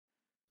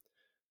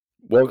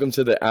Welcome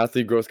to the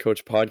Athlete Growth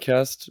Coach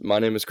Podcast. My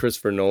name is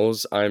Christopher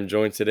Knowles. I'm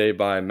joined today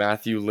by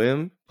Matthew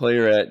Lim,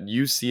 player at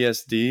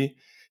UCSD.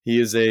 He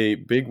is a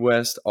Big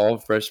West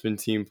All-Freshman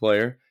team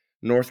player,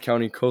 North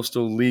County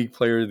Coastal League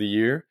Player of the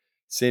Year,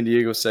 San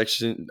Diego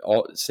Section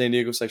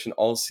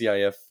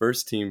All-CIF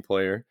First Team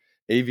Player,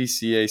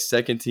 AVCA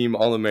Second Team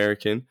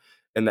All-American,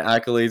 and the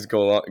accolades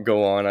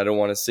go on. I don't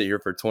want to sit here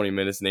for 20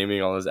 minutes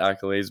naming all his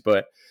accolades,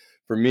 but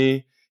for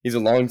me, he's a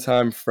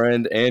longtime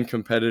friend and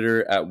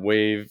competitor at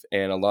Wave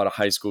and a lot of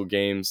high school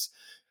games.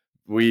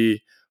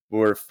 We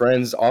were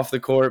friends off the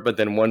court, but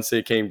then once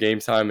it came game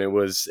time, it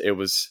was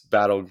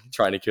battle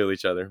trying to kill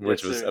each other,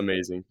 which Yes, was sir.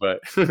 amazing.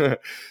 But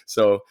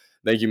so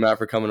thank you, Matt,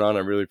 for coming on. I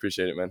really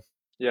appreciate it, man.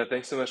 Yeah,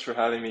 thanks so much for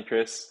having me,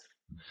 Chris.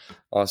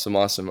 Awesome.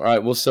 All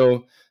right. Well,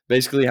 so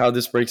basically how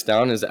this breaks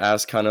down is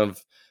ask kind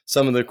of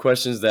some of the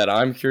questions that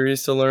I'm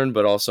curious to learn,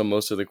 but also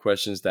most of the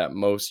questions that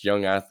most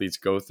young athletes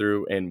go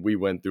through and we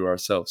went through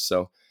ourselves.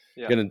 So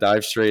Yeah. going to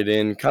dive straight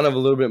in, kind of a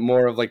little bit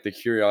more of like the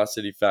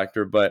curiosity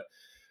factor, but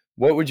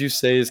what would you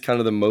say is kind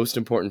of the most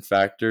important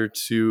factor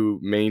to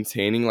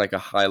maintaining like a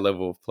high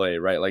level of play,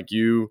 right? Like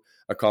you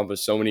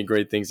accomplished so many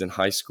great things in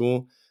high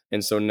school.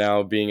 And so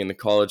now being in the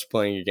college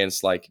playing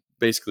against like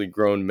basically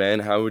grown men,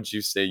 how would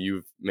you say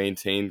you've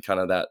maintained kind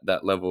of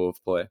that level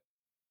of play?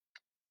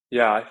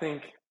 Yeah, I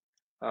think,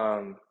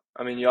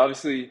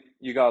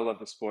 you gotta love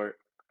the sport.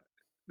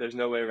 There's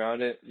no way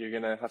around it. You're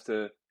gonna have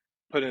to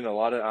put in a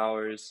lot of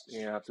hours.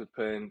 You're gonna have to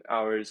put in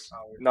hours,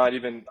 not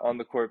even on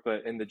the court,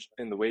 but in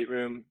the weight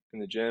room, in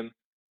the gym,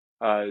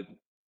 uh,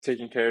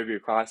 taking care of your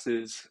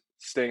classes,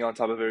 staying on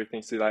top of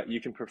everything so that you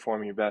can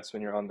perform your best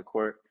when you're on the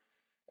court.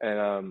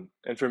 And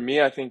for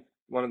me, I think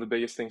one of the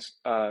biggest things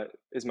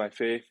is my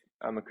faith.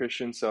 I'm a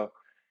Christian, so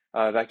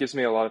that gives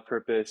me a lot of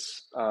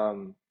purpose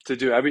to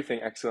do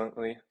everything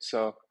excellently.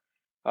 So,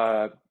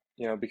 uh,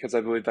 because I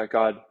believe that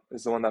God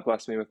is the one that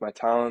blessed me with my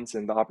talents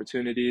and the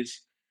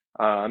opportunities,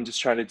 I'm just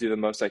trying to do the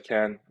most I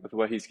can with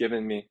what He's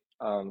given me,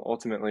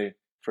 ultimately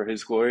for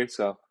His glory.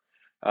 So,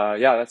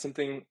 yeah, that's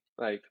something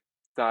like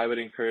that I would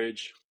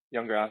encourage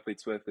younger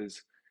athletes with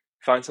is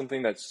find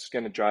something that's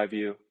going to drive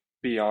you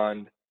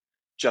beyond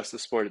just the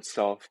sport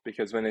itself,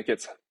 because when it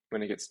gets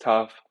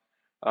tough,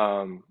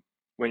 um,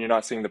 when you're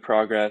not seeing the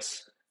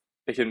progress,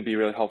 it can be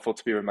really helpful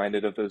to be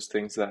reminded of those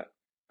things that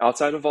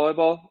outside of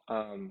volleyball,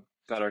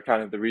 that are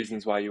kind of the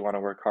reasons why you want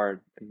to work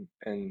hard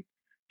and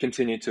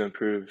continue to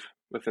improve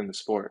within the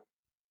sport.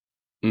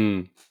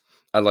 Mm,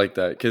 I like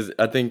that because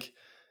I think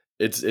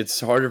it's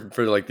harder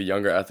for like the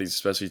younger athletes,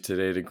 especially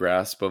today, to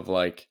grasp of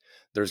like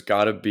there's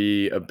got to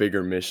be a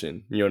bigger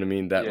mission. You know what I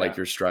mean? That like Yeah,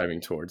 you're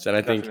striving towards, and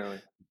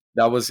definitely.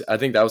 I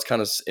think that was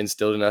kind of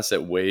instilled in us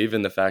at Wave,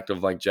 and the fact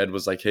of like Jed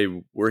was like, hey,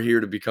 we're here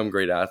to become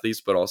great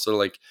athletes, but also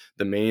like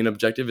the main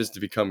objective is to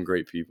become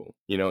great people.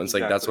 You know, and it's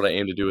like that's Exactly. what I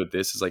aim to do with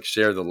this is like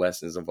share the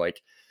lessons of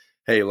like,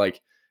 hey,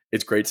 like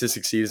it's great to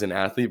succeed as an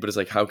athlete, but it's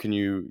like how can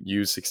you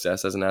use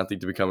success as an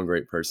athlete to become a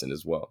great person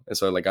as well? And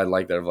so like I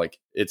like that of like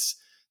it's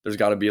there's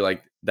got to be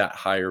like that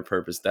higher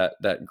purpose, that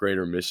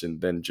greater mission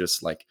than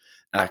just like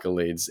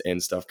accolades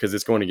and stuff because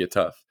it's going to get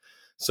tough.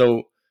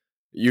 So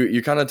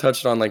you kind of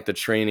touched on like the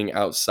training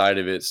outside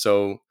of it.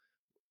 So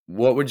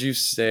what would you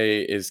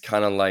say is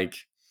kind of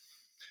like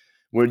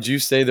would you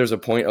say there's a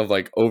point of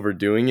like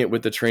overdoing it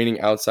with the training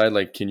outside?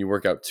 Like, can you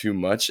work out too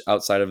much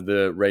outside of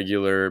the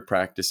regular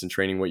practice and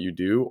training what you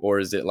do? Or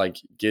is it like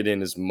get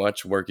in as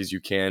much work as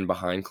you can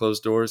behind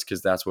closed doors?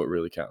 Because that's what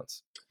really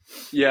counts.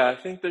 Yeah, I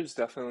think there's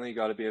definitely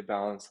got to be a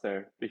balance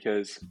there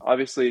because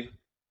obviously,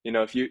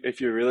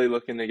 if you're really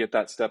looking to get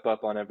that step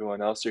up on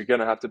everyone else, you're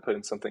gonna have to put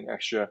in something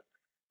extra.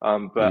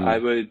 But I Mm,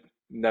 would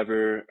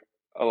never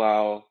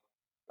allow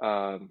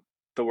um,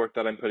 the work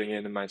that I'm putting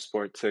in my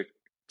sport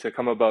to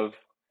come above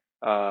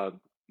uh,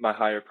 my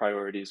higher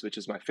priorities, which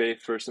is my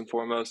faith first and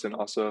foremost, and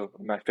also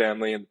my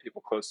family and the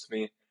people close to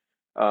me.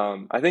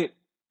 I think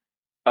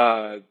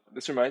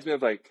this reminds me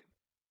of like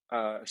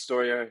a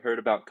story I heard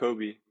about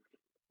Kobe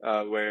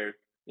where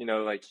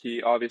like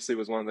he obviously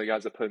was one of the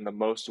guys that put in the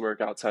most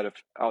work outside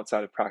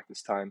of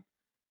practice time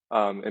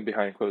and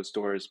behind closed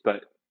doors,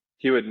 but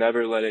he would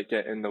never let it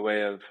get in the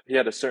way of. He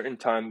had a certain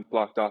time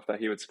blocked off that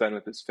he would spend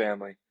with his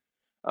family,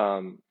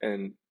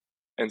 and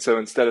so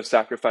instead of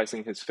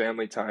sacrificing his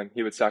family time,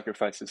 he would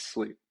sacrifice his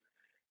sleep,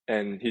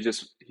 and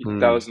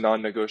that mm, was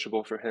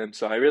non-negotiable for him.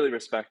 So I really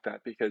respect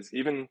that because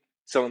even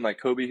someone like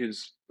Kobe,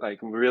 who's like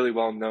really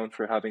well known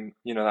for having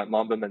that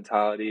Mamba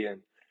mentality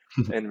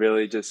and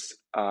really just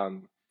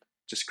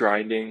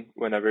grinding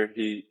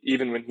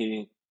even when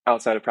he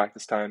outside of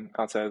practice time,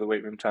 outside of the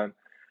weight room time,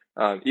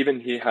 even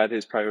he had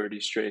his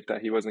priorities straight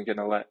that he wasn't going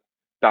to let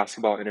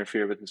basketball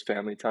interfere with his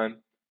family time.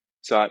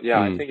 So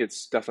yeah, I mm. think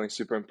it's definitely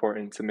super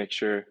important to make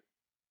sure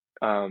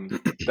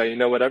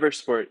that whatever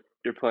sport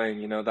you're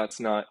playing, that's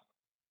not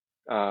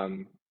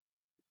um,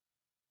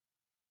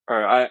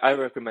 or I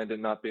recommend it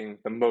not being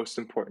the most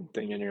important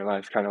thing in your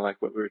life, kind of like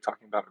what we were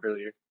talking about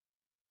earlier.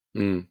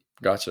 Mm.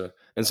 Gotcha.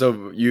 And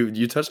so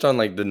you touched on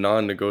like the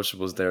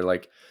non-negotiables there.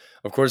 Like,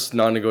 of course,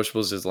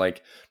 non-negotiables is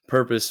like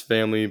purpose,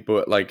 family,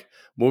 but like,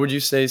 what would you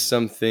say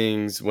some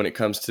things when it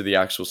comes to the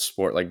actual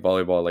sport, like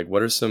volleyball? Like,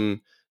 what are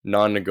some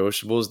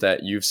non-negotiables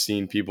that you've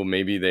seen people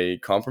maybe they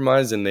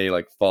compromise and they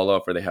like fall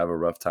off or they have a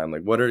rough time?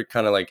 Like, what are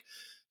kind of like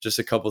just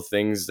a couple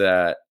things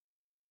that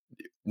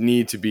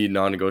need to be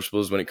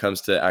non-negotiables when it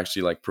comes to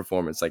actually like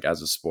performance, like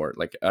as a sport,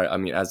 like I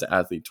mean, as an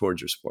athlete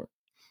towards your sport?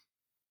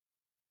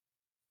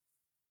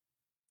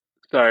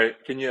 Sorry,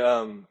 can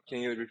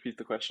you repeat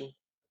the question?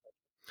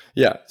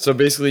 Yeah. So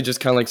basically, just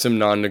kind of like some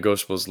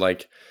non-negotiables,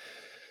 like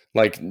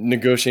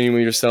negotiating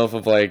with yourself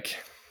of like,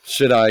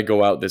 should I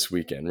go out this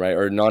weekend, right?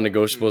 Or Mm.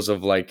 non-negotiables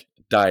of like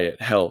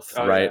diet, health, Oh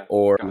right? yeah,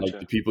 Or like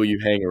the gotcha. people you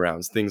hang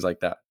around, things like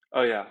that.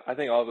 Oh yeah, I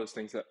think all those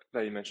things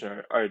that you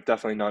mentioned are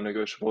definitely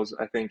non-negotiables.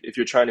 I think if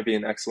you're trying to be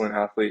an excellent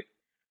athlete,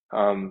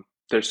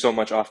 there's so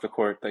much off the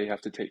court that you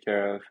have to take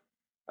care of.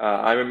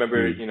 I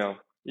remember, Mm. you know,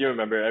 you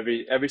remember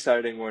every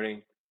Saturday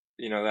morning,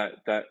 you know,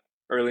 that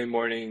early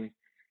morning,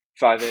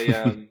 5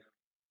 a.m.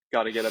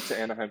 Got to get up to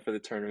Anaheim for the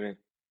tournament,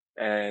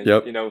 and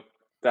Yep. you know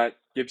that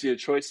gives you a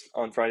choice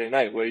on Friday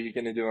night. What are you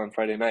gonna do on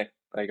Friday night?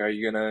 Like, are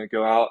you gonna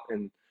go out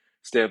and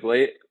stay up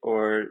late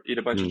or eat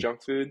a bunch of Mm.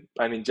 junk food?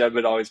 I mean, Jed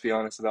would always be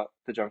honest about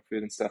the junk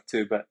food and stuff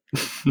too, but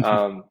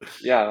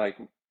yeah, like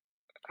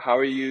how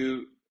are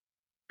you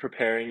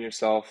preparing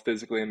yourself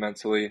physically and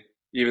mentally,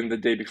 even the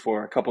day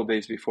before, a couple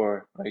days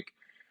before,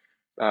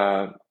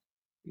 uh,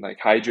 like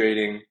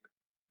hydrating.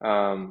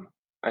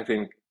 I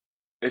think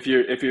if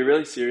you're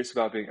really serious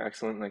about being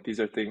excellent, like these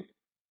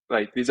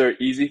are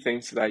easy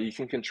things that you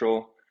can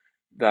control.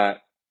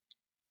 That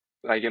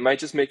like it might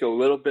just make a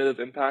little bit of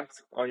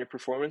impact on your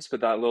performance,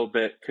 but that little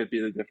bit could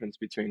be the difference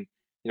between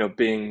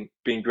being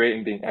great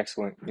and being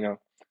excellent.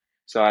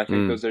 So I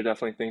think Mm. those are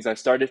definitely things I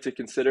started to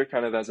consider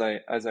kind of as I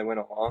went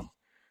along.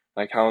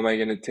 Like, how am I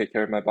going to take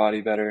care of my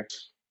body better?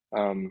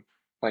 Um,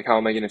 like, how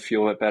am I going to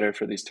fuel it better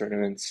for these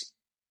tournaments?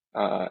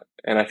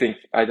 And I think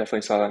I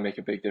definitely saw that make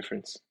a big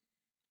difference.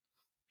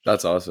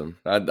 That's awesome.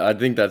 I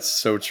think that's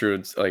so true.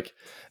 It's like,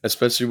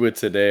 especially with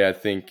today, I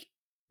think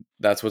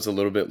that's what's a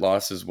little bit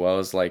lost as well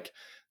is like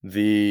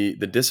the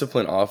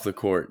discipline off the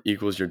court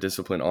equals your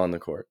discipline on the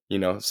court, you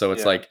know? So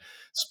it's Yeah, like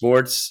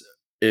sports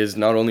is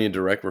not only a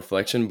direct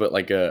reflection, but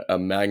like a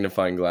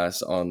magnifying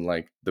glass on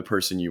like the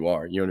person you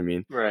are. You know what I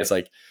mean? It's right.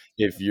 like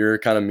if you're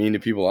kind of mean to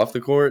people off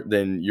the court,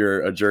 then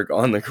you're a jerk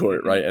on the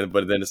court, Hmm. right? And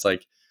but then it's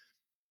like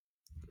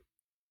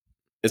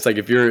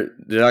if you're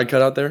did I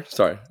cut out there?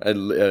 Sorry, I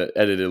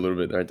edited a little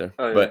bit right there,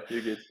 Oh yeah, but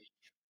you're good.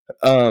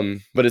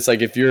 but it's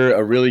like if you're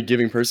a really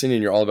giving person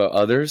and you're all about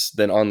others,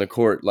 then on the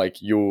court,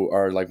 like you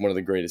are like one of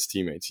the greatest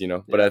teammates, you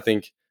know. But I Yeah.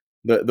 think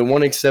the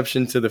one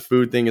exception to the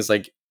food thing is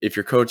like if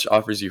your coach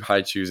offers you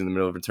high chews in the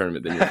middle of a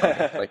tournament, then you're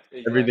fine. Like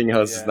everything Exactly.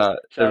 else is Yeah. not.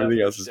 Shout out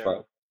Everything else Coach is fine.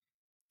 Daryl.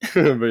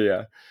 But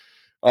yeah,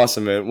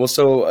 awesome, man. Well,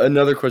 so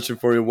another question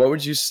for you: what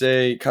would you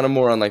say, kind of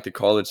more on like the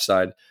college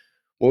side?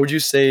 What would you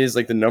say is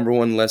like the number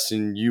one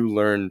lesson you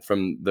learned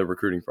from the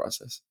recruiting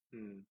process?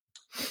 Hmm.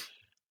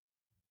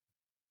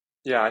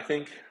 Yeah, I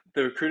think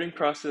the recruiting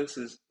process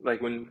is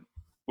like when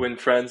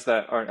friends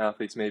that aren't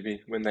athletes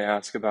maybe when they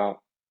ask about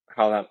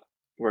how that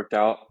worked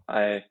out,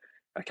 I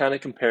kind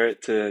of compare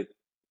it to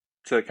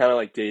kind of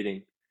like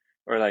dating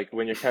or like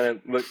when you're kind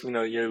of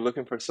you're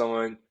looking for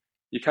someone,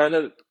 you kind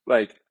of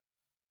like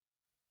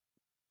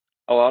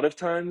a lot of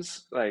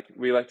times like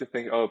we like to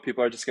think, oh,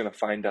 people are just going to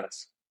find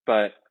us.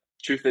 But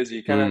truth is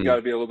you kind of got Mm,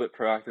 to be a little bit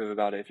proactive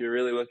about it. If you're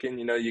really looking,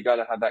 you got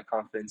to have that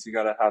confidence. You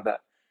got to have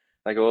that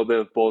like a little bit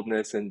of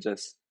boldness and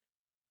just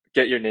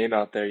get your name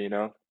out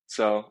there.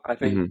 So I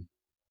think mm-hmm,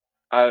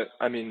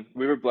 I mean,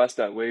 we were blessed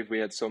at Wave. We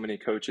had so many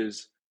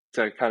coaches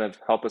to kind of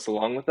help us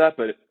along with that,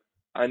 but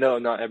I know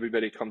not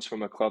everybody comes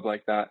from a club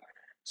like that.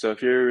 So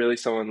if you're really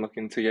someone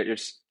looking to get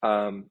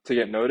to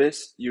get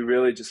noticed, you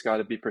really just got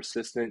to be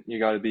persistent. You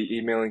got to be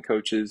emailing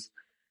coaches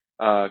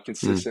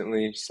mm,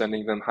 consistently,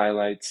 sending them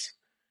highlights,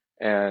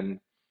 and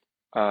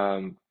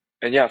um,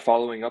 and yeah,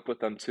 following up with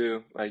them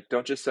too. Like,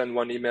 don't just send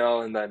one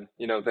email and then,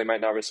 they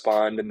might not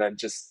respond and then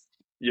just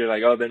you're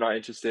like, oh, they're not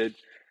interested.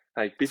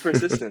 Like, be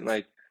persistent.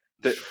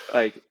 The,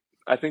 like,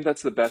 I think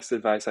that's the best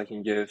advice I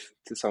can give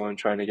to someone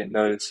trying to get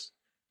noticed,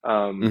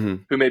 mm-hmm.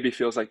 who maybe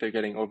feels like they're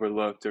getting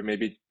overlooked, or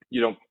maybe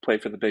you don't play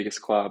for the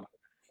biggest club,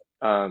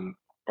 um,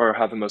 or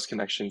have the most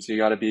connections. You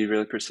got to be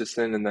really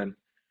persistent, and then,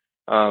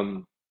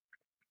 um,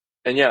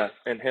 and yeah,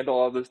 and handle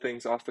all those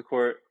things off the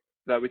court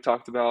that we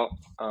talked about.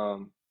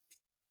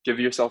 Give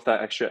yourself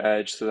that extra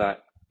edge so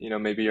that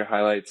maybe your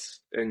highlights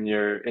in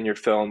your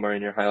film or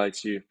in your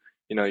highlights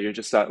you're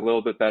just that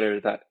little bit better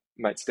that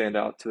might stand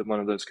out to one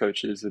of those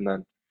coaches, and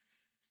then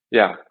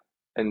yeah,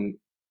 and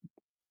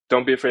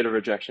don't be afraid of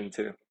rejection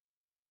too.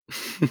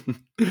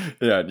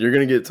 Yeah, you're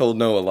gonna get told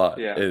no a lot,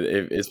 Yeah.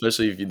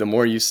 especially if the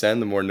more you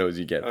send, the more no's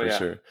you get Oh for yeah.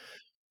 sure.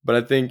 But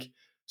I think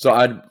so.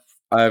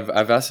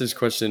 I've asked this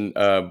question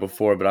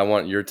before, but I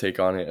want your take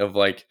on it. Of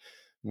like,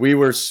 we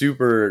were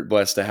super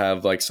blessed to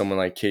have like someone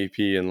like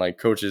KP and like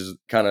coaches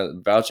kind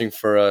of vouching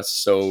for us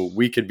so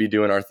we could be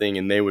doing our thing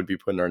and they would be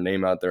putting our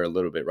name out there a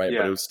little bit, right?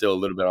 But it Yeah. was still a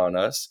little bit on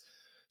us.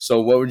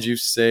 So what would you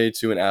say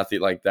to an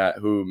athlete like that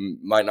who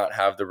might not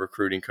have the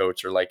recruiting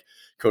coach, or like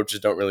coaches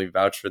don't really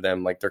vouch for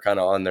them, like they're kind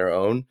of on their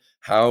own?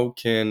 How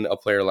can a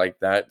player like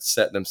that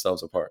set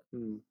themselves apart?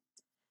 Mm.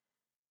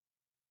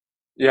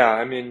 Yeah,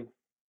 I mean,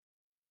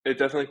 it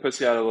definitely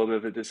puts you at a little bit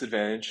of a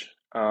disadvantage,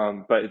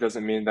 but it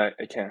doesn't mean that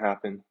it can't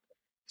happen.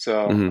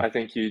 So Hmm. I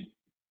think you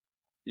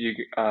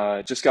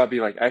just gotta be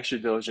like extra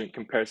diligent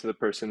compared to the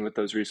person with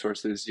those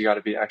resources. You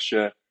gotta be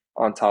extra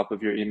on top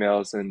of your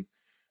emails and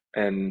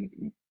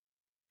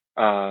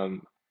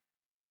um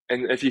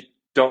and if you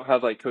don't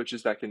have like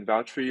coaches that can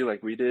vouch for you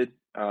like we did,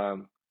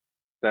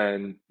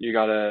 then you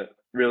gotta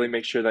really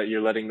make sure that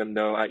you're letting them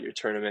know at your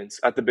tournaments,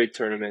 at the big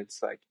tournaments,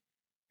 like,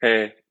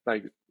 hey,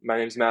 like my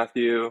name's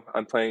Matthew.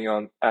 I'm playing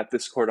on at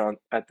this court on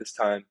at this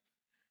time.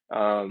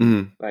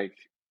 Hmm. Like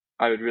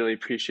I would really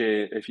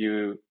appreciate if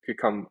you could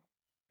come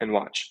and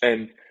watch.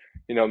 And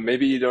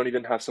maybe you don't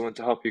even have someone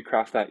to help you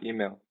craft that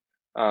email.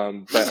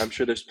 But I'm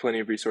sure there's plenty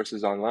of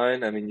resources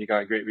online. I mean, you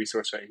got a great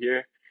resource right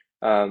here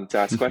to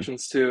ask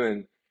questions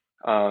to,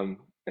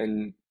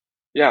 and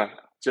yeah,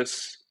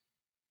 just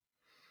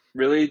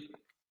really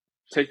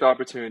take the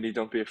opportunity.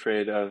 Don't be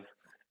afraid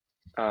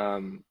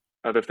um,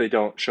 of if they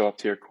don't show up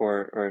to your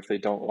court or if they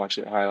don't watch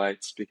the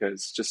highlights,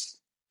 because just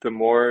the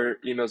more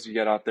emails you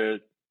get out there,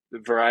 the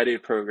variety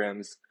of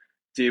programs,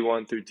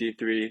 D1 through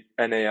D3,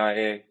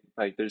 NAIA,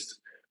 like there's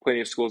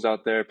plenty of schools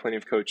out there, plenty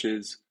of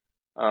coaches.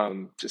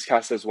 Just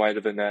cast as wide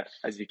of a net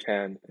as you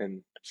can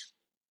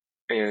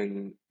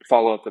and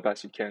follow up the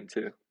best you can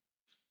too.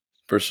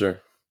 For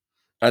sure.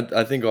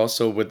 I think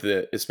also with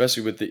the,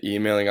 especially with the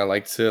emailing, I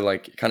like to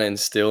like kind of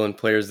instill in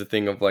players the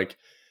thing of like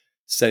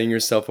setting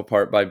yourself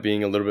apart by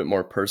being a little bit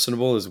more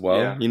personable as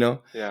well, Yeah, you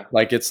know? yeah,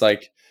 Like it's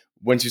like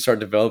once you start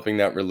developing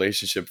that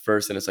relationship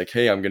first, and it's like,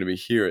 hey, I'm gonna be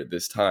here at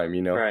this time,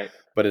 you know? right.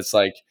 But it's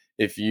like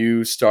if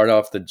you start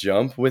off the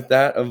jump with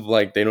that of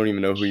like they don't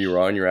even know who you're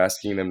on, you're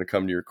asking them to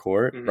come to your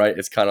court, Hmm. right?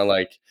 It's kind of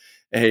like,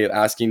 hey,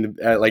 asking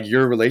like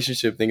your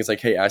relationship thing is like,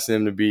 hey, asking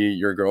them to be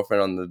your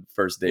girlfriend on the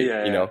first date,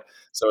 Yeah, you yeah, know?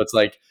 So it's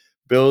like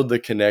build the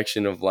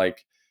connection of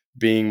like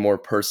being more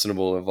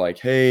personable of like,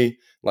 hey,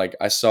 like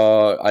I've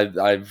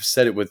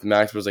said it with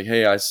Max, was like,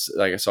 hey,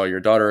 like I saw your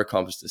daughter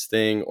accomplish this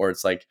thing, or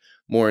it's like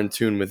more in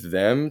tune with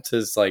them to,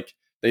 it's like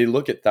they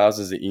look at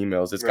thousands of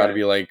emails. It's got to right.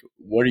 be like,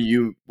 what are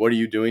you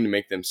doing to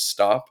make them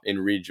stop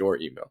and read your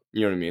email?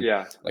 You know what I mean?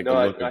 Yeah. Like the No,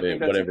 look I of it,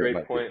 think that's a whatever it great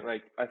might be. point.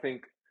 Like, I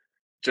think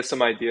just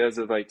some ideas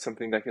of like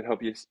something that could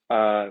help you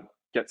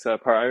get set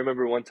apart. I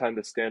remember one time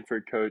the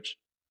Stanford coach,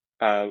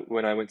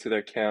 when I went to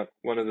their camp,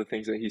 one of the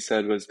things that he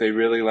said was they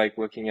really like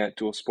looking at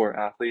dual sport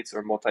athletes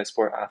or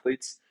multi-sport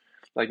athletes.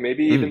 Like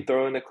maybe even Mm,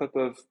 throw in a clip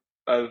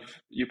of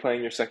you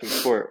playing your second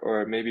sport,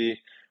 or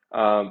maybe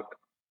um,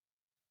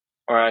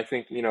 or I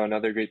think,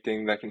 another great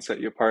thing that can set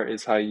you apart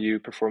is how you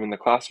perform in the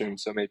classroom.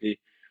 So maybe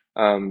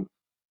um,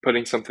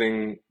 putting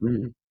something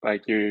mm,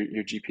 like your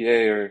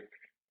GPA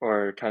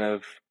or kind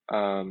of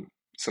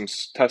some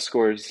test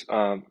scores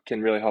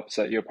can really help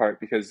set you apart,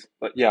 because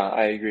but yeah,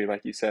 I agree,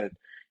 like you said,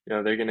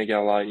 they're going to get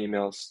a lot of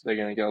emails, they're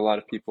going to get a lot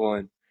of people,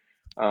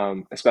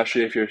 and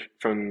especially if you're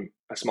from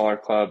a smaller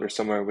club or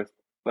somewhere with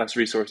less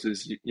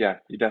resources, yeah,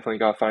 you definitely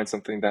got to find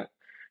something that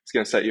is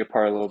going to set you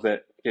apart a little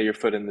bit, get your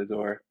foot in the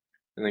door,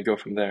 and then go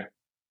from there.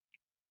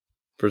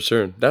 for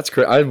sure. That's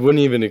great. I wouldn't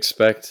even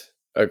expect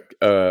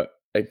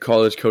a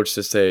college coach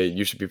to say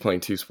you should be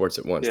playing two sports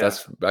at once. Yeah,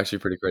 That's actually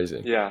pretty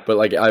crazy. yeah, But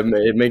like,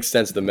 it makes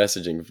sense the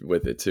messaging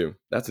with it too.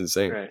 That's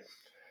insane. right.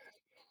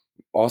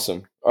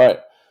 Awesome. All right.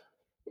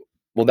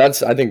 Well,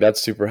 I think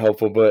that's super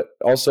helpful, but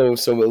also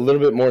so a little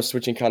bit more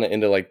switching kind of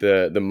into like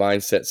the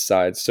mindset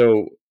side.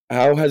 So,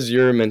 how has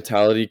your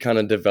mentality kind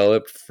of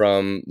developed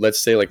from,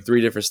 let's say, like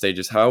three different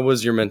stages? How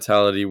was your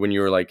mentality when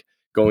you were like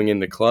going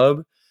into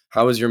club?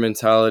 How was your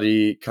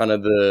mentality kind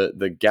of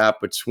the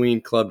gap between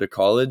club to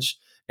college,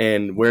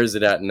 and where is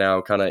it at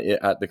now kind of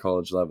at the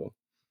college level?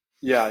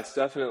 Yeah, it's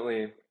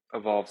definitely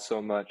evolved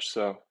so much.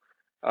 So,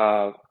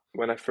 uh,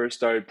 when I first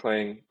started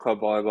playing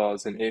club volleyball, I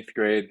was in eighth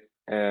grade,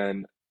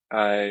 and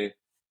I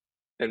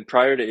and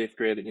prior to eighth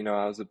grade,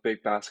 I was a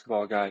big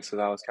basketball guy, so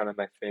that was kind of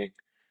my thing.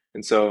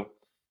 And so,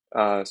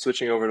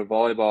 switching over to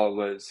volleyball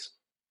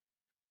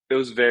it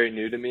was very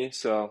new to me.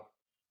 So,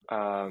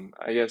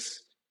 I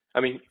guess,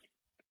 I mean,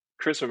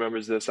 Chris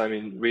remembers this. I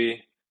mean,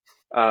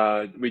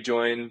 we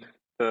joined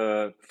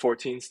the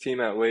 14s team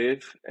at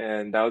Wave,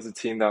 and that was a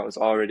team that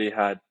already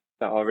had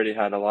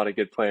a lot of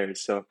good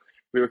players. So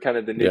we were kind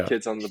of the new Yeah,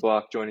 kids on the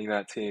block joining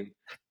that team.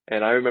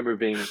 And I remember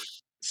being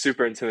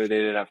super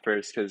intimidated at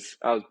first because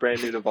I was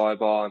brand new to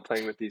volleyball and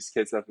playing with these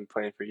kids that have been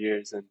playing for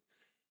years and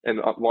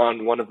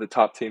on one of the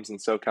top teams in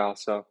SoCal.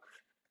 So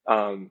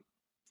um,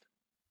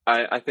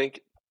 I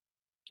think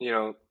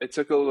it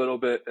took a little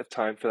bit of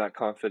time for that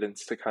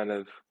confidence to kind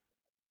of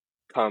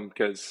come,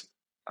 because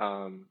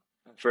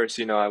at first,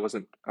 I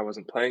wasn't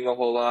playing a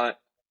whole lot.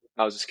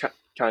 I was just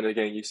kind of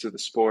getting used to the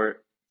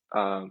sport,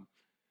 um,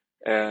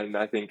 And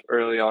I think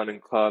early on in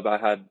club, I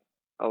had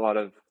a lot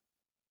of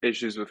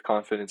issues with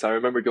confidence. I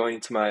remember going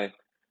to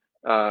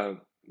uh,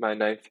 my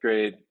ninth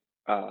grade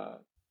uh,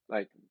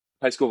 like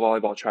high school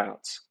volleyball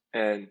tryouts,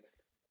 and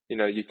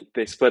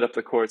they split up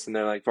the courts and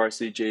they're like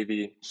varsity,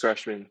 JV,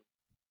 freshman.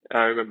 And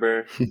I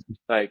remember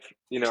like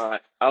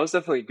I was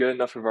definitely good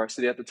enough for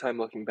varsity at the time,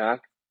 looking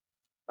back,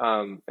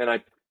 and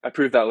I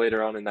proved that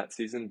later on in that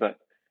season. But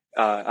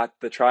at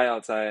the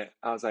tryouts, I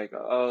was like,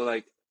 oh,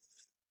 like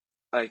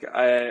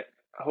I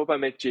hope I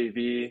make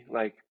JV.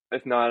 Like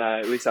if not,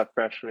 I at least have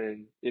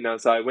freshman.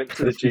 So I went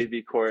to the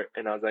JV court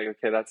and I was like,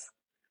 okay, that's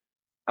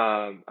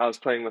I was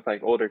playing with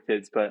like older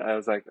kids, but I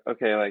was like,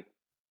 okay, like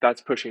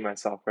that's pushing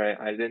myself, right?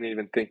 I didn't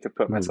even think to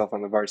put Mhm, myself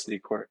on the varsity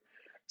court.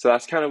 So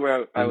that's kind of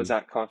where I was mhm.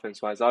 at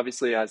confidence wise.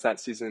 Obviously, as that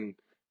season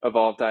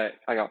evolved, I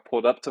got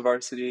pulled up to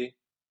varsity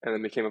and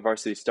then became a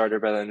varsity starter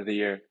by the end of the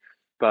year.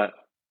 But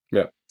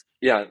Yeah.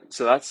 yeah,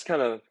 so that's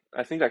kind of,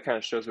 I think that kind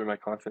of shows where my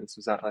confidence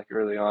was at like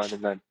early on.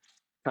 And then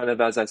kind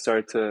of as I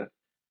started to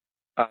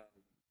uh,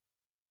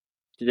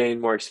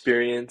 gain more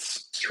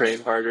experience, train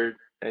harder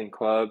in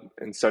club,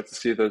 and start to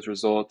see those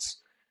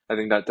results, I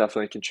think that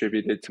definitely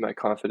contributed to my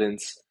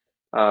confidence.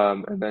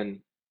 And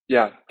then,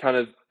 yeah, kind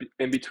of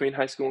in between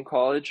high school and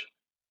college,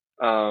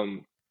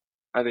 um,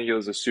 I think it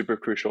was a super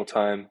crucial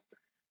time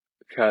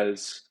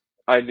because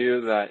I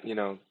knew that,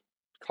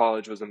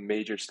 college was a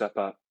major step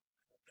up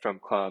from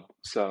club.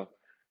 So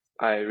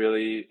I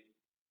really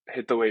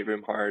hit the weight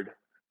room hard.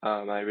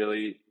 I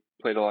really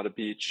played a lot of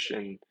beach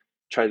and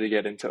tried to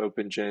get into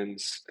open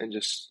gyms and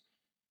just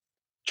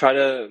try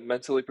to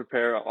mentally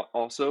prepare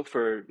also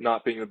for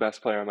not being the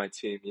best player on my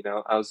team.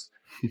 I was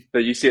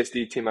the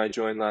UCSD team I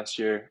joined last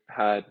year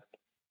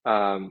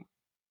um,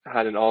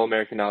 had an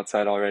All-American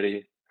outside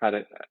already.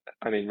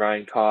 I mean,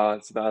 Ryan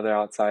Caws, the other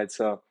outside.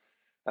 So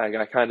I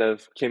kind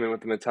of came in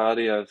with the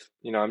mentality of,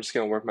 I'm just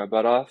gonna work my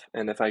butt off,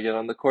 and if I get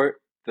on the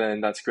court,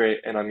 then that's great,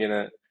 and I'm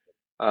gonna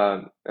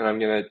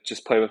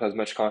just play with as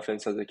much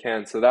confidence as I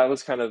can. So that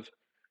was kind of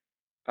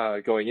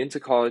going into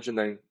college, and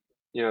then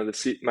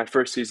my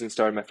first season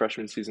started, my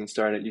freshman season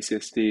started at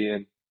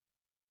UCSD,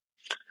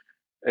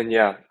 and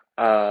yeah,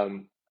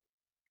 um,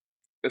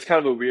 it's kind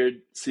of a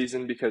weird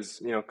season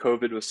because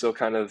COVID was still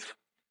kind of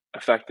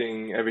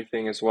affecting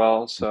everything as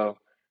well. So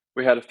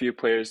we had a few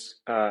players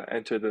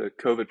enter the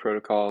COVID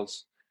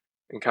protocols,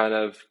 and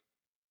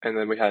and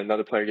then we had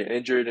another player get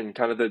injured, and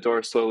kind of the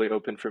door slowly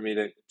opened for me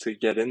to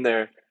get in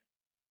there.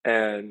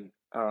 And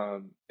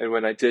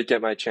when I did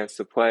get my chance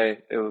to play,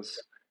 it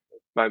was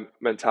my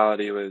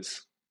mentality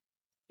was,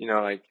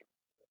 like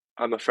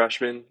I'm a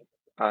freshman.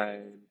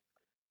 I'm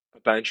a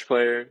bench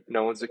player.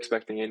 No one's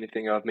expecting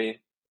anything of me.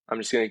 I'm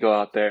just going to go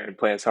out there and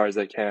play as hard as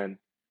I can.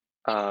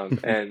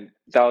 And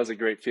that was a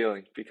great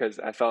feeling because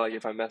I felt like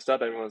if I messed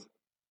up,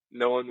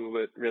 no one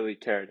would really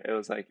cared. It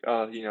was like,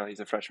 oh, he's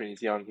a freshman,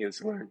 he's young,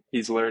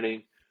 he's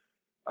learning.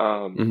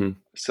 Um, Mhm,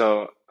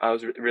 so I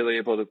was really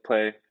able to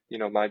play,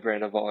 my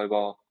brand of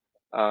volleyball.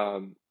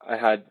 I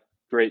had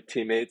great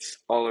teammates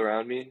all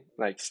around me,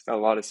 like a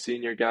lot of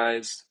senior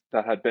guys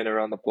that had been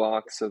around the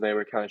block, so they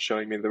were kind of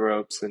showing me the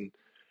ropes, and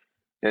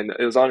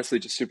it was honestly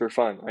just super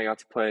fun. I got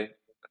to play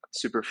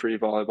super free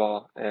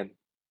volleyball, and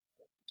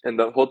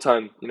the whole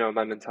time,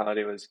 my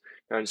mentality was,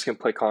 I'm just gonna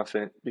play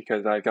confident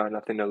because I got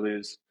nothing to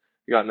lose,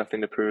 I got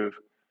nothing to prove.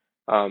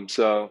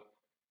 So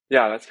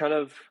yeah, that's kind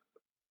of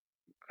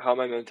how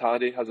my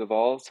mentality has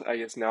evolved. I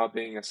guess now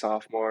being a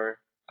sophomore,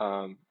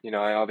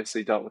 I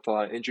obviously dealt with a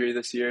lot of injury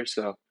this year,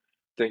 so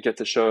didn't get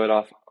to show it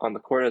off on the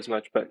court as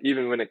much. But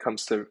even when it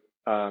comes to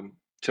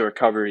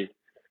recovery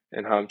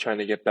and how I'm trying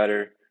to get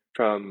better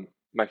from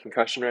my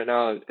concussion right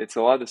now, it's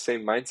a lot of the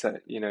same mindset.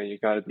 You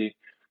gotta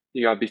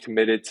be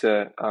committed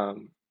to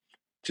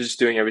just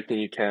doing everything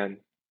you can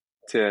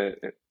to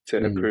to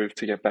mhm. improve,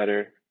 to get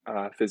better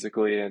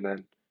physically, and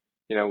then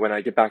when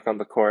I get back on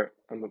the court,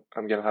 I'm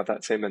gonna have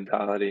that same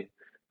mentality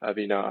of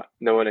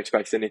no one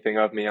expects anything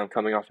of me. I'm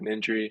coming off an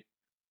injury.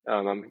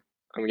 I'm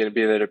gonna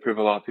be there to prove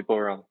a lot of people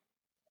wrong.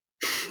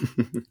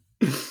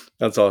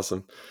 That's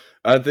awesome.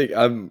 I think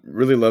I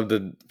really love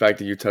the fact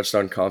that you touched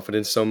on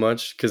confidence so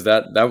much because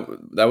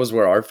that was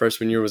where our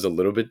freshman year was a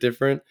little bit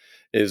different.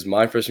 Is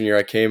my freshman year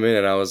I came in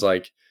and I was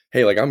like,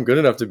 hey, like I'm good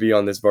enough to be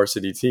on this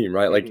varsity team,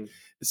 right? Like Hmm.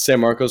 San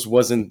Marcos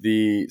wasn't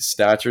the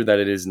stature that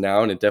it is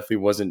now, and it definitely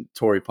wasn't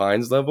Torrey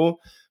Pines level,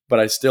 but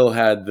I still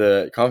had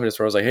the confidence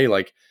where I was like, hey,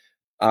 like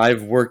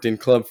I've worked in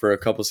club for a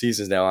couple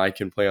seasons now. I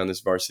can play on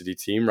this varsity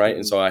team, right?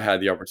 And Hmm. so I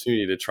had the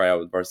opportunity to try out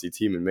with varsity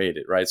team and made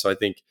it, right? So I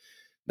think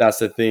that's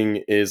the thing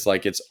is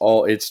like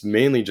it's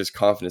mainly just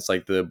confidence,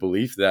 like the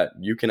belief that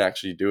you can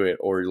actually do it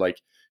or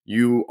like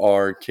you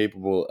are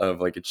capable of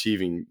like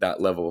achieving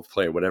that level of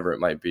play, whatever it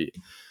might be.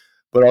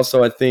 But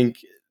also, I think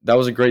that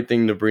was a great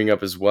thing to bring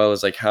up as well.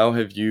 Is like how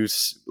have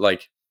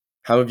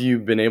you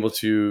been able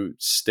to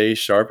stay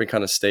sharp and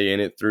kind of stay in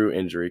it through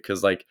injury?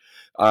 Because like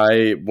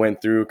I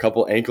went through a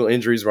couple ankle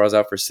injuries where I was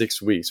out for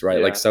 6 weeks,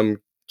 right? Like Yeah.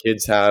 some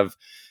kids have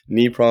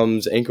knee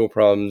problems, ankle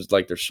problems,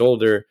 like their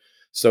shoulder.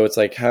 So it's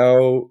like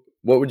how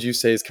what would you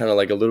say is kind of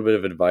like a little bit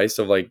of advice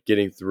of like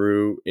getting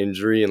through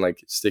injury and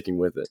like sticking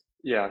with it?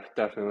 Yeah,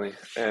 definitely.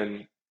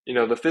 And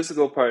the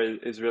physical part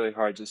is really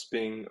hard, just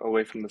being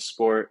away from the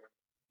sport.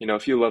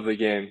 If you love the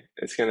game,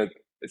 it's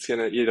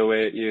gonna eat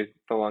away at you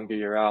the longer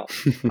you're out.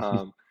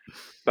 Um,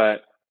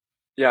 but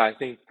yeah, I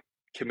think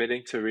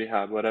committing to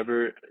rehab,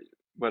 whatever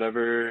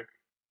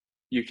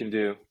you can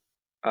do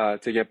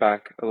to get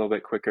back a little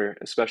bit quicker,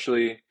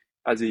 especially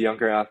as a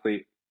younger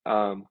athlete,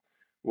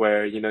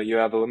 where you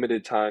have a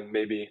limited time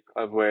maybe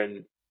of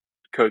when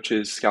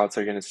coaches, scouts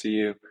are going to see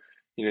you.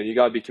 You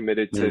got to be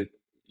committed Mm, to,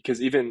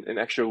 because even an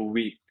extra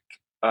week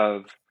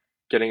of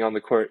getting on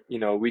the court,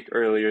 a week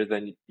earlier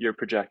than you're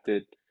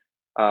projected,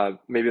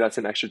 maybe that's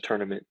an extra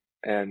tournament,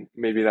 and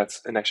maybe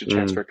that's an extra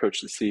chance for mm, a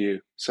coach to see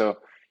you. So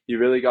you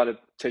really got to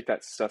take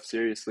that stuff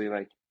seriously.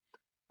 Like,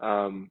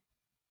 um,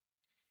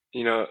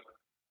 you know,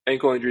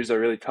 ankle injuries are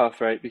really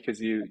tough, right?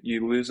 Because you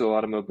lose a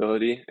lot of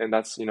mobility, and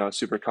that's a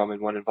super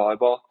common one in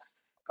volleyball.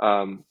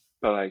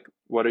 But like,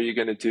 what are you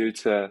going to do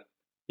to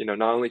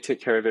not only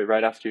take care of it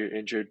right after you're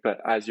injured, but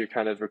as you're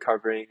kind of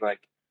recovering? Like,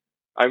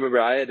 I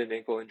remember I had an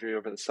ankle injury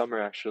over the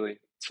summer actually,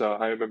 so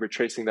I remember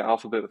tracing the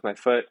alphabet with my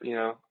foot,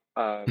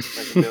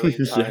 like a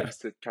million yeah. times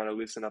to kind of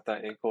loosen up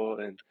that ankle.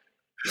 And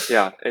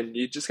yeah, and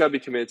you just got to be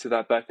committed to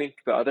that. But I think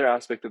the other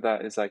aspect of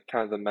that is like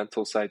kind of the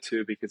mental side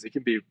too, because it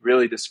can be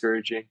really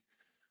discouraging.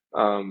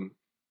 um,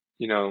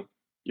 you know,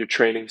 you're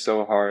training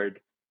so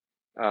hard,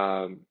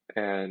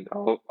 and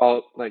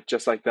all like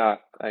just like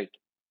that, like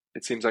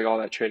it seems like all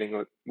that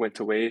training went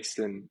to waste,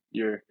 and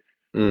you're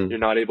Mm,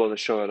 not able to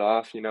show it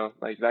off.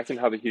 Like that can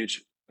have a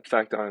huge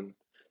effect on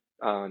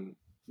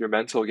your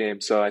mental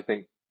game. So I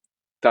think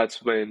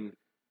that's when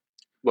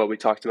what we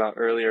talked about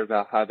earlier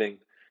about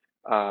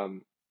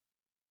um,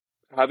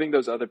 having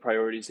those other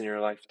priorities in your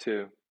life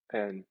too,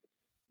 and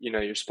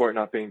your sport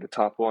not being the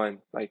top one,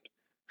 like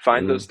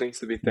find those mm, things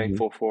to be mhm,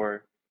 thankful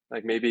for.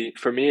 Like maybe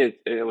for me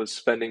it was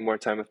spending more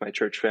time with my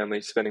church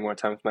family, spending more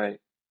time with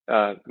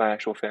my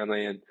actual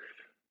family,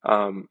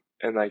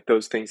 and like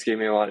those things gave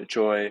me a lot of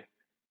joy,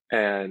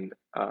 and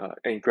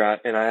I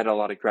had a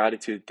lot of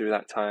gratitude through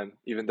that time,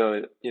 even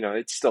though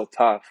it's still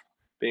tough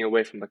being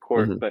away from the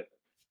court. mhm, But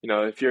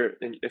if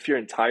your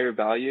entire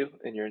value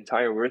and your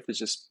entire worth is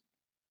just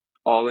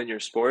all in your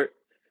sport,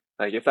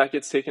 like if that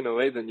gets taken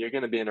away, then you're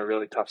going to be in a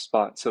really tough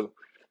spot. So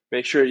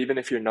make sure, even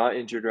if you're not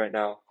injured right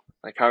now,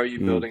 like how are you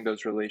mm, building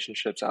those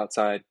relationships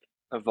outside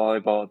of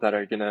volleyball that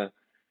are going to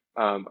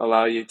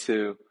allow you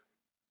to,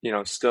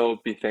 still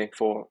be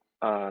thankful,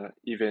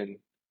 even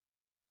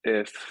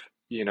if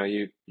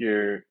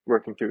you're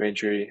working through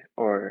injury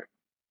or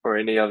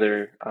any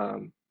other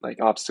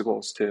like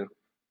obstacles too.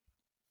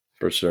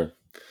 for sure.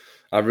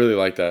 I really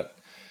like that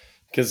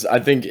because I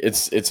think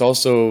it's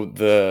also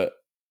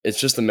it's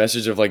just the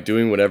message of like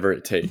doing whatever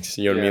it takes.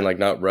 You know what I mean? Yeah. Like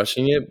not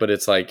rushing it, but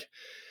it's like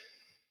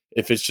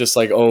if it's just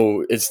like,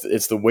 oh, it's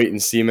the wait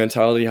and see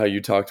mentality, how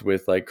you talked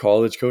with like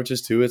college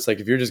coaches too. It's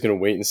like if you're just gonna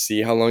wait and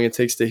see how long it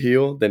takes to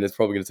heal, then it's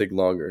probably gonna take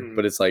longer. Mm,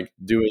 But it's like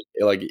doing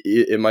like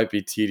it might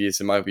be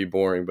tedious, it might be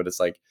boring, but it's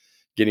like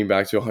getting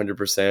back to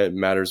 100%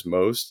 matters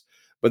most.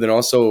 But then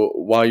also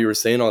while you were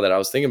saying all that, I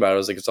was thinking about it. I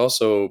was like, it's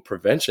also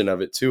prevention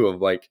of it too,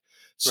 of like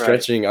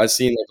right. stretching. I've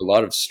seen like a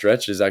lot of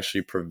stretches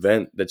actually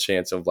prevent the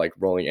chance of like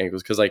rolling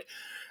ankles. Cause like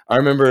I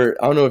remember,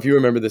 I don't know if you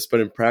remember this,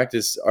 but in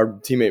practice, our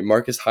teammate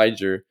Marcus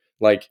Hyder,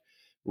 like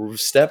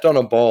stepped on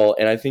a ball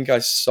and I think I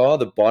saw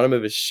the bottom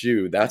of his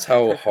shoe. That's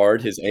how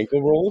hard his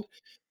ankle rolled.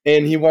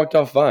 And he walked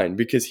off fine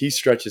because he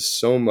stretches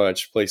so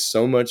much, plays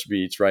so much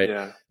beach, right?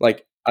 Yeah.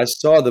 Like I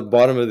saw the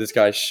bottom of this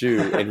guy's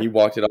shoe and he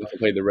walked it off and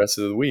played the rest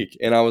of the week.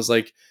 And I was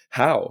like,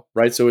 how?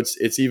 Right. So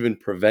it's even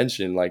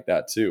prevention like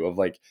that too, of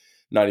like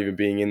not even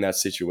being in that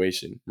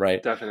situation,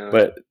 right? Definitely.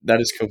 But that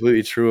is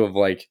completely true of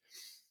like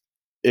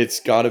there's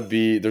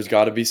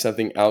gotta be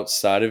something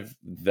outside of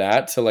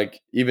that to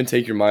like even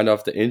take your mind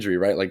off the injury,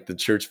 right? Like the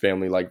church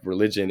family, like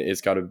religion,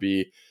 it's gotta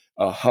be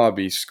a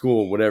hobby,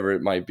 school, whatever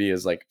it might be,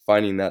 is like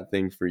finding that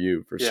thing for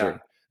you for Yeah.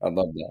 sure. I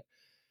love that.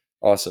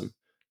 Awesome.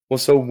 Well,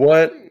 so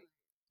what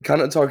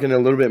kind of talking a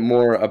little bit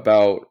more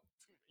about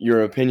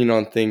your opinion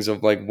on things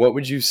of like what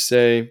would you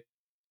say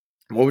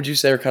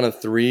are kind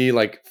of three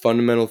like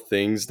fundamental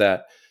things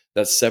that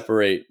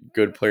separate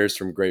good players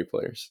from great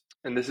players?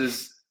 And is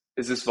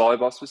this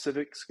volleyball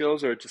specific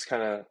skills or just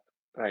kind of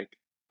like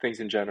things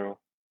in general?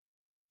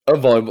 A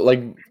volleyball,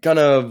 like kind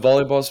of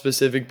volleyball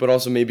specific, but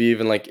also maybe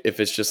even like if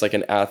it's just like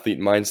an athlete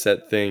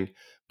mindset thing.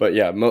 But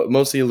yeah,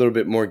 mostly a little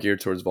bit more geared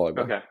towards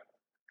volleyball. Okay.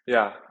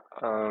 Yeah.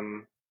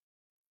 Um,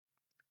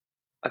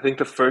 I think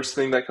the first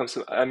thing that comes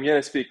to, I'm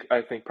gonna speak,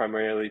 I think,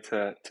 primarily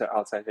to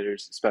outside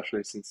hitters,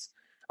 especially since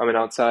I'm an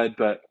outside,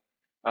 but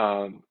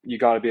you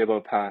got to be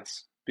able to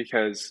pass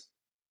because,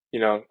 you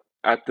know,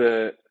 at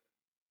the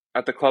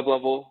club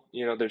level,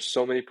 there's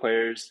so many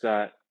players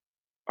that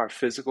are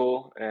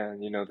physical,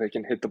 and they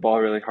can hit the ball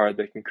really hard.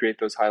 They can create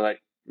those highlight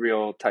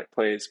reel type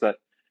plays, but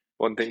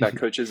one thing that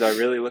coaches are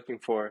really looking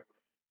for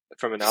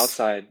from an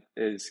outside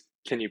is,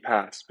 can you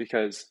pass?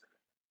 Because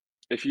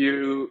if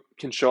you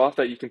can show off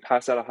that you can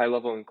pass at a high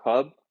level in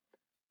club,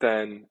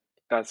 then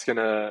that's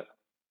gonna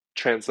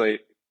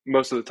translate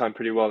most of the time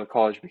pretty well to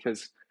college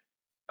because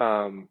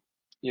um,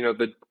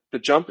 the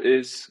jump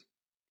is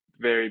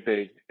very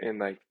big in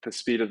like the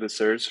speed of the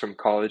serves from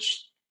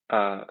college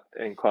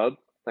and club.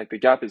 Like the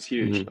gap is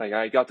huge. Hmm. Like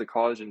I got to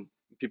college and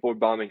people were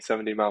bombing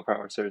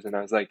 70-mile-per-hour serves, and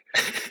I was like,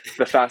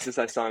 the fastest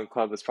I saw in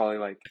club was probably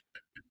like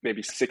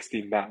maybe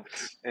 60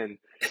 max, and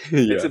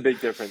it's a Yeah.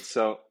 big difference.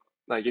 So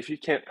like if you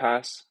can't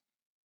pass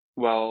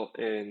well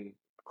in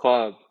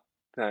club,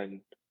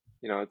 then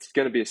it's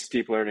going to be a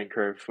steep learning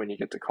curve when you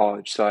get to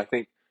college. So I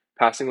think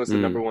passing was the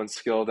number Mm. one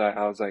skill that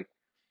I was like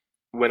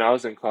when I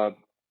was in club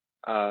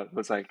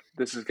was like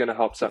this is going to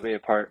help set me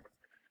apart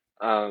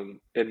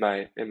in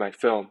my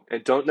film.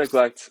 And don't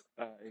neglect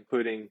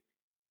including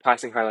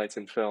passing highlights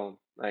in film.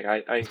 Like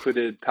I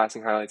included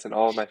passing highlights in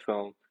all of my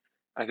film.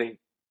 I think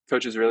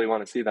coaches really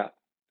want to see that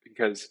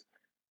because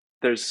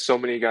there's so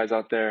many guys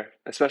out there,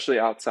 especially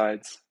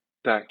outsides,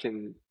 that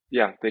can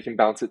yeah they can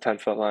bounce at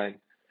 10-foot line.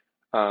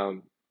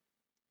 Um,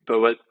 but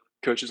what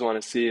coaches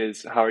want to see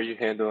is how are you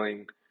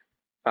handling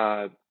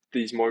uh,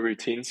 these more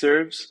routine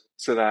serves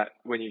so that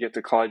when you get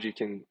to college you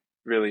can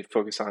really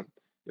focus on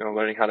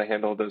learning how to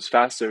handle those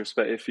fast serves.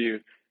 But if you're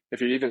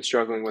even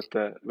struggling with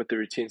the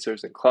routine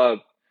serves in club,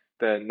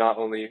 then not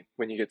only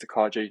when you get to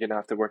college are you going to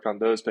have to work on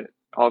those, but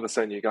all of a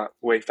sudden you got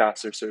way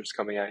faster serves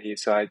coming at you.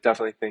 So I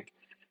definitely think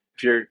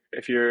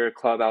if you're a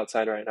club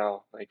outside right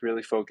now, like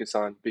really focus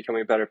on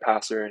becoming a better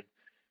passer. And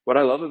what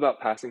I love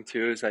about passing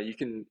too is that you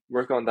can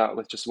work on that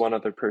with just one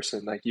other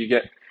person. Like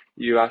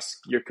you ask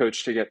your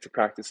coach to get to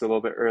practice a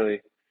little bit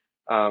early,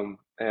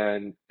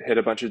 and hit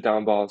a bunch of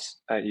down balls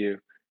at you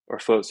or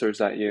float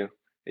serves at you,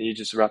 and you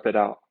just rep it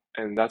out.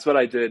 And that's what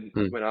I did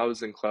Mm. when I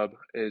was in club.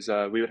 Is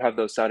we would have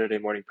those Saturday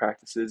morning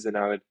practices, and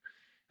I would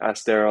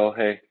ask Daryl,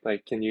 "Hey,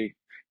 like, can you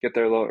get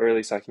there a little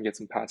early so I can get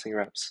some passing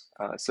reps?"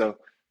 So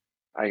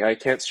I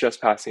can't stress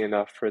passing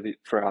enough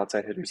for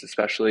outside hitters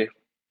especially.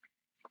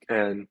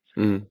 And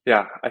Mm.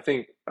 yeah, I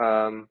think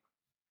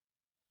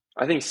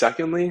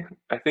secondly,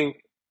 I think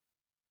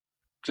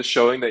just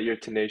showing that you're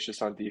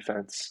tenacious on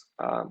defense.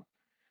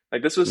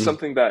 Like this was Mm.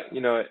 something that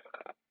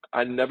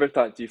I never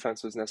thought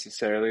defense was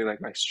necessarily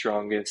like my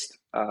strongest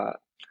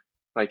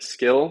like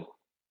skill,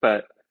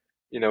 but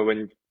you know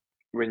when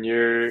when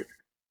you're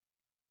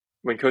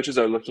when coaches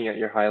are looking at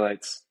your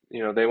highlights,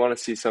 they want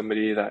to see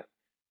somebody that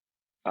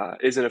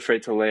isn't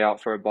afraid to lay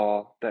out for a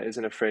ball, that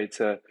isn't afraid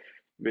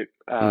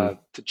Mm.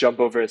 to jump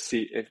over a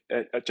seat,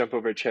 if jump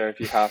over a chair if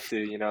you have to.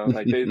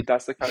 Like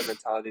that's the kind of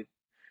mentality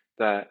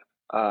that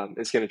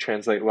is going to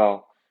translate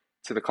well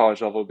to the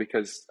college level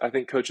because I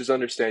think coaches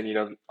understand,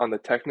 on the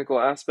technical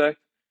aspect,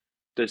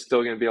 there's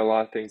still going to be a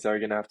lot of things that are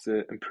going to have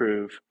to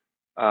improve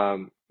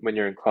when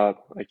you're in club.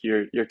 Like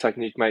your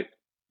technique might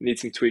need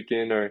some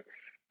tweaking, or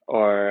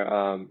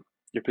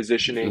your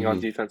positioning on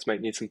Mhm. defense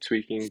might need some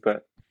tweaking.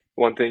 But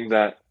one thing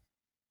that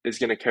is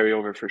going to carry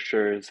over for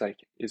sure is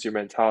your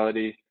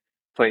mentality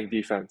playing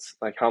defense.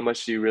 Like how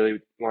much do you really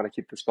want to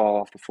keep this ball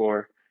off the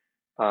floor?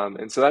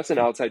 And so that's an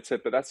outside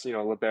tip, but that's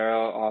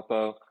libero,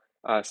 oppo,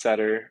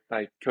 setter.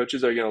 Like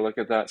coaches are going to look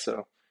at that.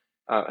 So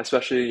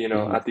especially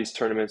Mhm. at these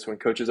tournaments when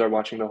coaches are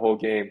watching the whole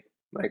game,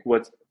 like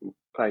what's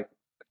like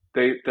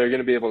they're going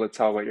to be able to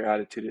tell what your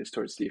attitude is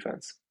towards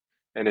defense,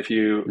 and if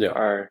you Yeah.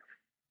 are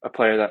a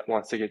player that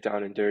wants to get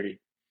down and dirty.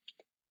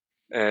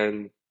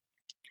 And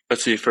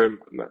let's see, for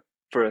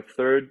a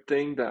third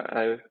thing that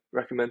I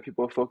recommend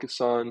people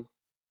focus on,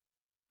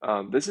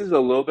 this is a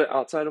little bit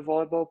outside of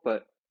volleyball,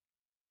 but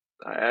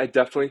I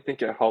definitely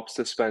think it helps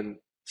to spend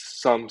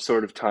some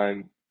sort of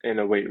time in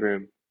a weight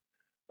room.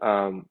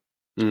 Um,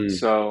 Mm.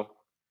 so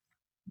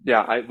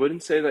yeah, I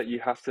wouldn't say that you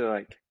have to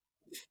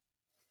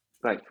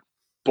like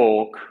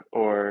bulk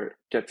or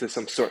get to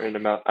some certain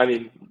amount. I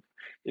mean,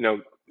 you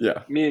know,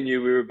 Yeah. me and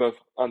you, we were both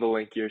on the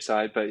lankier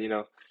side, but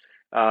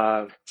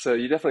so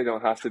you definitely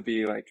don't have to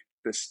be like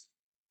this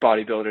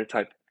bodybuilder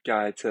type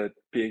guy to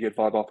be a good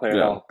volleyball player at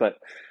Yeah. all. But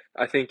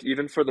I think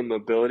even for the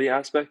mobility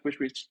aspect, which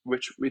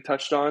we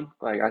touched on,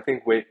 like I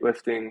think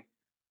weightlifting,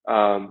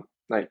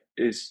 like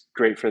is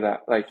great for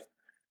that. Like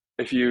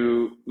if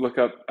you look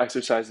up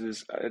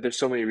exercises, there's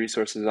so many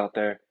resources out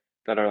there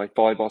that are like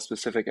volleyball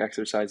specific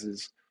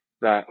exercises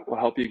that will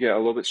help you get a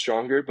little bit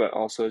stronger, but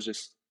also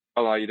just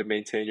allow you to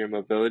maintain your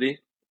mobility.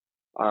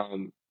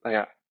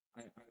 Yeah,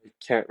 I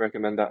can't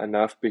recommend that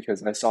enough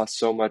because I saw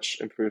so much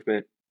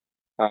improvement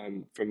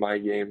from my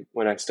game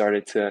when I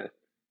started to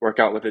work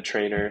out with a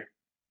trainer.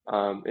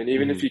 And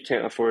even if Mhm. you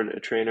can't afford a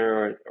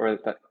trainer or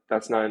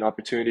that's not an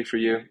opportunity for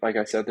you, like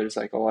I said, there's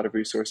like a lot of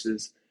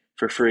resources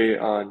for free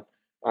on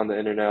the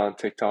internet, on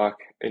TikTok,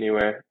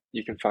 anywhere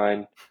you can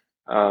find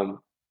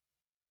um,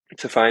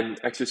 to find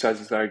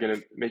exercises that are going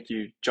to make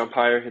you jump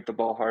higher, hit the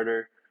ball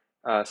harder,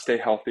 stay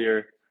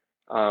healthier.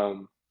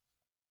 Um,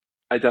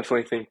 I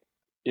definitely think,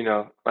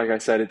 like I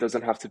said, it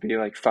doesn't have to be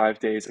like 5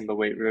 days in the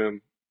weight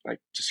room, like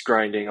just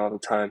grinding all the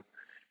time.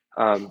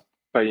 Um,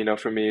 but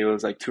for me, it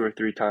was like 2 or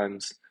 3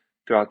 times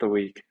throughout the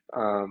week.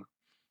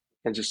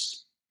 And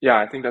just, yeah,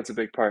 I think that's a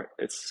big part.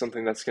 It's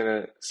something that's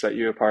going to set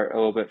you apart a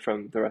little bit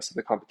from the rest of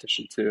the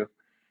competition too.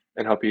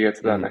 and help you get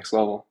to that Mm, next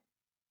level.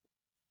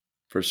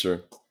 for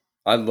sure.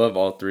 I love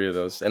all three of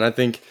those. And I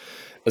think,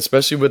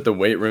 especially with the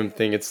weight room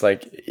thing, it's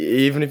like,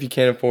 even if you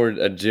can't afford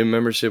a gym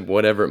membership,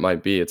 whatever it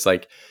might be, it's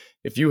like,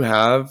 if you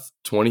have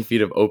 20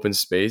 feet of open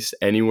space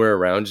anywhere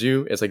around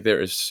you, it's like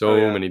there is Oh so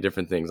yeah, many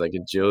different things, like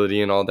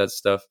agility and all that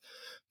stuff.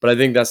 But I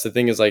think that's the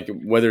thing is like,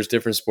 whether it's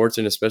different sports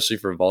and especially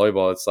for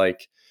volleyball, it's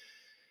like,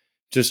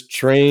 just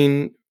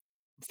train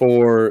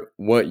for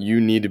what you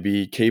need to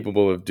be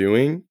capable of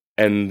doing.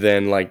 And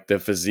then like the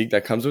physique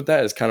that comes with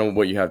that is kind of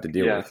what you have to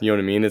deal yeah, with. You know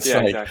what I mean? It's yeah,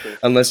 like, exactly.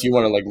 unless you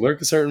want to like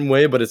look a certain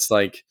way, but it's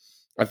like,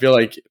 I feel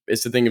like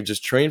it's the thing of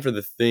just train for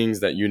the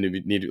things that you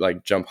need to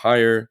like jump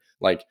higher.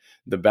 Like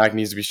the back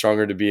needs to be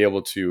stronger to be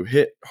able to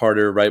hit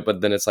harder, right?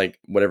 But then it's like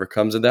whatever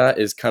comes of that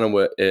is kind of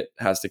what it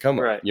has to come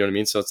of. Right. You know what I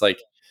mean? So it's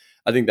like,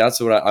 I think that's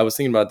what I was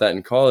thinking about that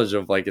in college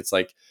of like, it's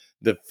like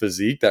the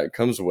physique that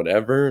comes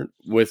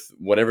with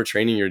whatever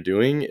training you're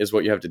doing is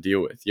what you have to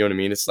deal with. You know what I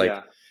mean? It's like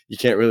Yeah. you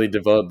can't really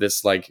develop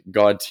this like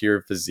god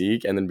tier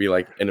physique and then be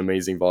like an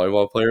amazing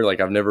volleyball player. Like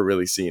I've never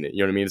really seen it. You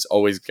know what I mean? It's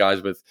always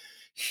guys with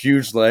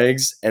huge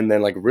legs and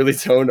then like really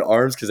toned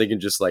arms because they can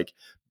just like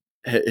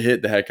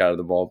hit the heck out of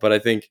the ball. But I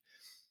think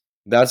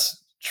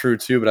that's true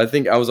too, but I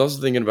think I was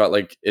also thinking about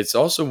like it's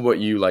also what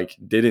you like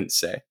didn't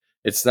say.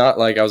 It's not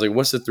like I was like,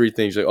 what's the three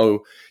things? Like, oh,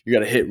 you got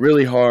to hit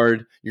really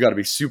hard, you got to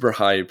be super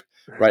hype,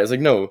 right? It's like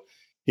no,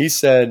 he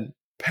said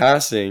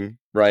passing,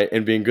 right,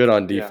 and being good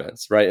on Yeah.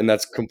 defense, right, and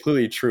that's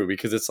completely true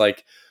because it's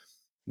like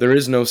there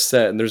is no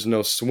set and there's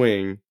no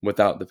swing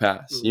without the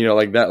pass. You Hmm. know,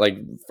 like that, like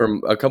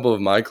from a couple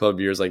of my club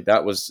years, like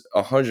that was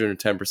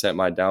 110%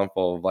 my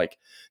downfall of like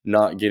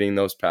not getting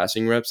those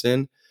passing reps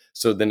in.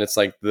 So then it's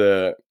like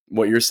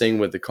what you're saying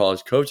with the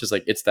college coach is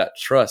like it's that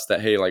trust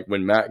that hey, like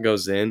when Matt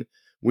goes in,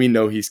 we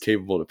know he's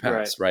capable to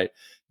Right. pass, right?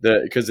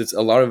 Because it's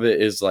a lot of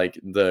it is like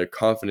the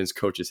confidence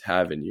coaches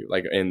have in you,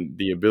 like and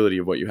the ability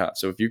of what you have.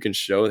 So if you can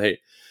show, hey,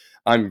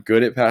 I'm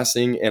good at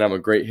passing and I'm a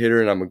great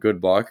hitter and I'm a good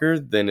blocker,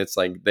 then it's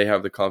like they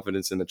have the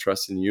confidence and the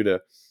trust in you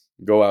to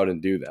go out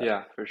and do that.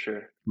 Yeah, for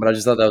sure. But I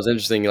just thought that was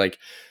interesting. Like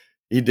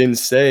he didn't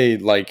say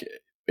like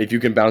if you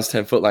can bounce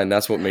 10-foot line,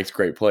 that's what makes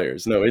great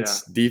players. No, Yeah.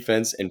 it's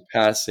defense and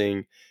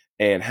passing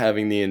and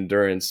having the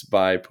endurance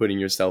by putting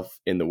yourself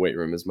in the weight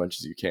room as much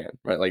as you can.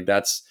 Right. Like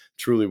that's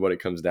truly what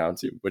it comes down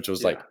to, which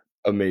was Yeah. like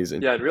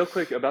amazing. Yeah, and real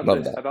quick about Love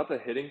this that. about the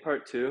hitting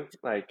part too,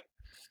 like,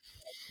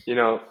 you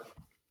know,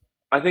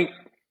 I think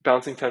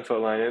bouncing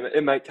 10-foot line,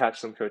 it might catch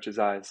some coaches'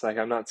 eyes. Like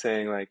I'm not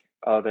saying like,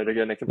 oh, they're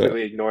gonna Yeah.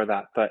 completely ignore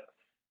that, but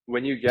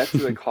when you get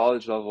to the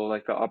college level,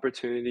 like the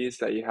opportunities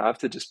that you have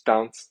to just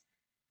bounce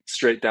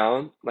straight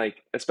down,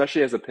 like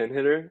especially as a pin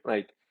hitter,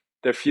 like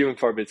they're few and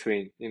far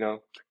between, you know.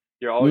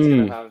 You're always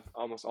gonna Mm, have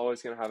almost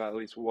always gonna have at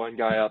least one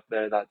guy up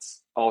there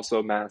that's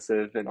also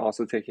massive and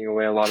also taking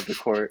away a lot of the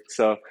court.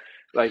 So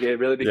like it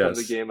really becomes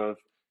a yes. game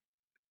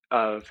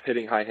of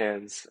hitting high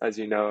hands, as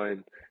you know,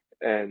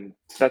 and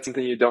that's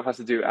something you don't have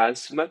to do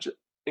as much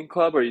in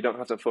club, or you don't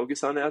have to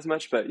focus on it as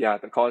much. But yeah,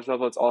 at the college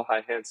level, it's all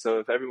high hands. So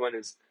if everyone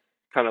is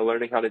kind of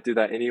learning how to do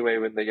that anyway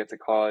when they get to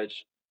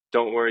college,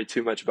 don't worry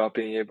too much about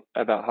being able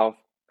about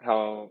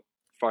how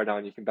far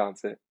down you can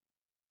bounce it.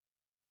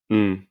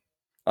 Mm.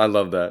 I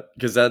love that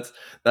because that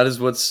is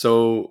what's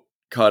so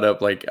caught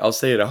up. Like I'll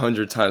say it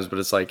 100 times, but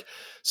it's like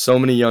so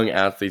many young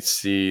athletes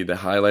see the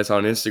highlights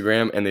on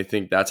Instagram and they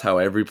think that's how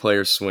every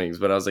player swings.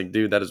 But I was like,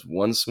 dude, that is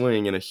one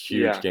swing in a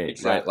huge Yeah, game,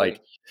 right? exactly.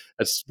 Like,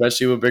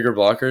 especially with bigger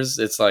blockers,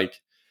 it's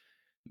like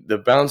the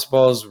bounce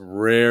balls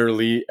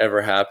rarely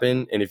ever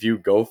happen. And if you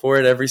go for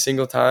it every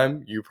single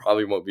time, you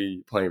probably won't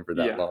be playing for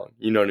that Yeah, long.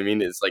 You know what I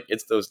mean? It's like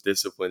it's those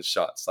disciplined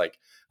shots. Like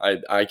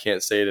I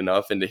can't say it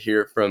enough. And to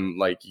hear it from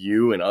like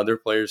you and other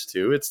players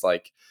too, it's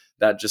like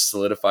that just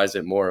solidifies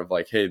it more of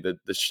like, hey, the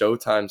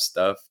showtime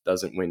stuff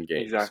doesn't win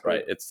games, exactly.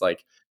 right? It's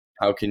like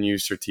how can you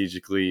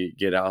strategically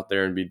get out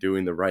there and be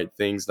doing the right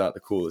things, not the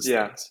coolest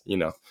Yeah, things, you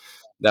know?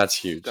 That's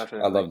huge.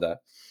 I definitely. love that.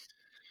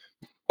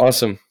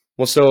 Awesome.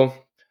 Well, so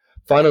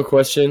final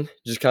question,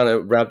 just kind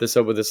of wrap this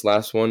up with this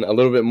last one. A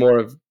little bit more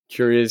of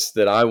curious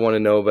that I want to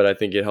know, but I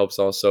think it helps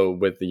also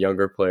with the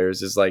younger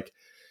players is like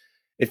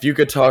if you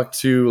could talk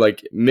to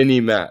like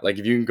mini Matt, like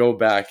if you can go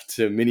back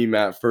to mini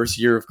Matt first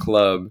year of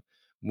club,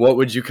 what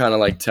would you kind of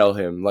like tell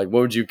him? Like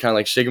what would you kind of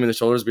like shake him in the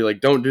shoulders, be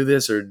like, don't do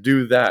this or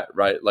do that,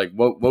 right? Like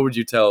what would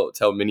you tell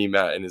mini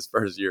Matt in his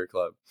first year of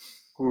club?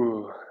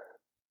 Ooh,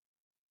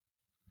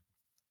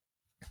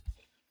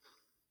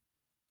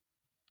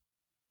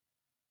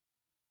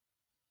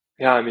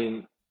 yeah. I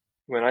mean,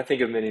 when I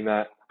think of mini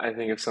Matt, I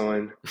think of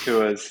someone who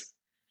was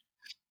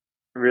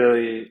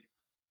really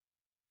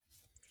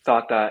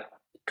thought that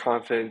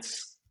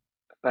confidence,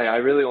 like I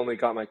really only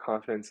got my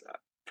confidence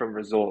from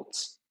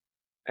results.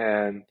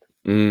 And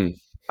Mm,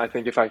 I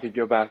think if I could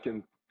go back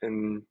and,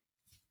 and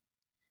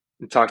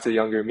talk to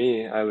younger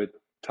me, I would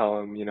tell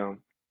him,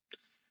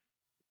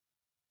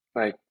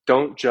 like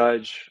don't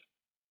judge,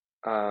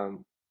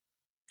 um,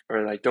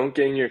 or like don't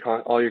gain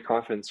all your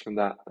confidence from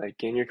that. Like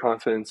gain your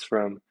confidence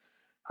from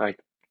like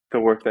the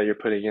work that you're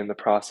putting in, the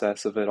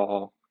process of it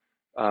all.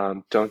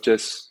 Don't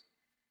just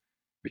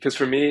because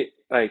for me,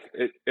 like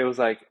it was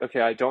like,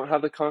 okay, I don't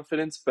have the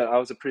confidence, but I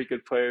was a pretty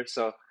good player,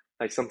 so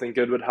like something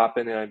good would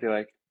happen, and I'd be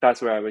like,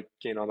 that's where I would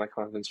gain all my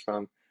confidence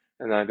from,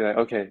 and then I'd be like,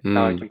 okay,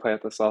 now I Mm, can play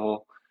at this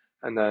level,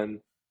 and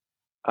then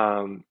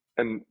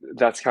and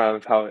that's kind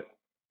of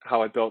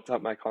how I built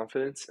up my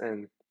confidence,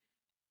 and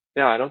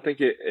yeah, I don't think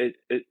it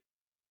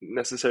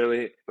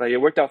necessarily like it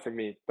worked out for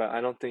me, but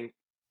I don't think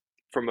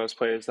for most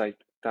players like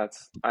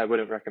I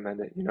wouldn't recommend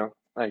it, you know?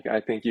 Like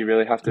I think you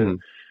really have to mhm,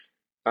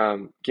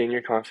 gain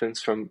your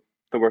confidence from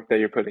the work that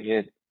you're putting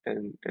in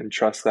and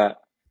trust that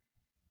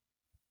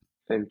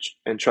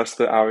and trust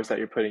the hours that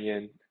you're putting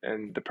in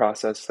and the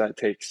process that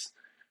takes.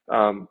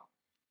 Um,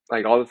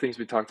 like all the things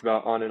we talked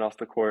about on and off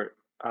the court,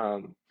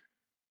 um,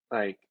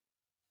 like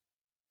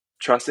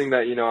trusting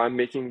that, you know, I'm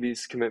making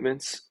these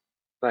commitments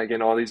like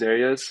in all these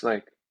areas,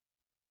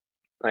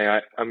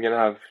 I'm gonna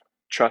have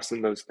trust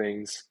in those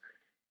things,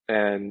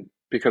 and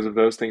because of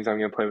those things, I'm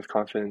gonna play with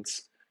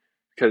confidence.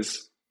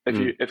 Because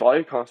mm, if all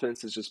your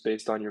confidence is just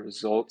based on your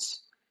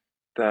results,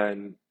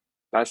 then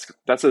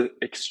that's a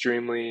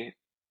extremely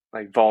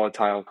like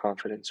volatile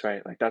confidence,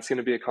 right? Like that's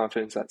gonna be a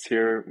confidence that's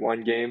here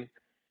one game,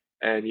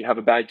 and you have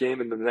a bad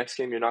game, and then the next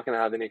game you're not gonna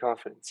have any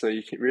confidence. So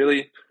you can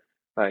really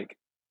like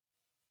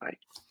like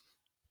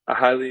I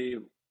highly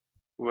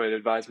would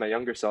advise my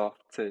younger self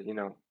to, you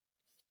know,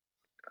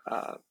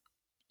 uh,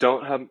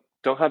 don't have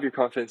don't have your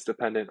confidence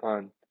dependent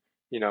on,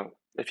 you know,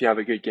 if you have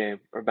a good game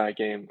or bad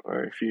game,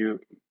 or if you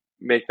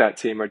make that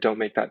team or don't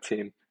make that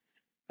team,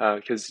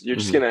 because you're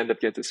just mhm, gonna end up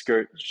get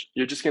discouraged.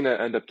 You're just gonna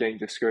end up getting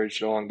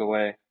discouraged along the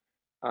way.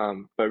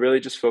 But really,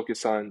 just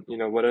focus on, you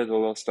know, what are the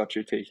little steps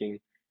you're taking,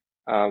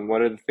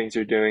 what are the things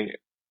you're doing,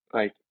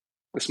 like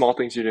the small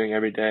things you're doing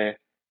every day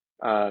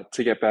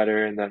to get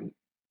better, and then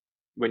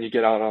when you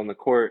get out on the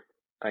court,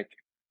 like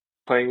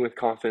playing with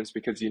confidence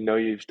because you know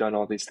you've done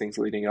all these things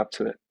leading up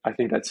to it. I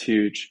think that's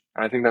huge.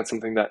 I think that's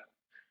something that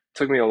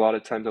took me a lot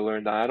of time to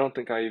learn that I don't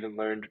think I even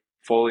learned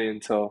fully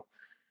until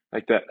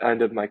like the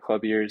end of my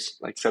club years,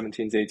 like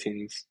 17s,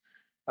 18s.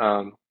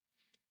 Um,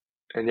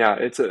 and yeah,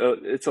 it's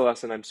a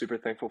lesson I'm super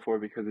thankful for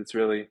because it's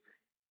really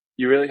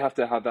you really have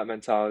to have that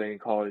mentality in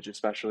college,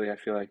 especially I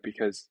feel like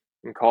because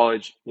in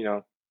college, you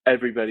know,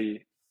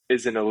 everybody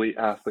is an elite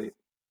athlete,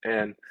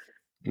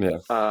 yeah.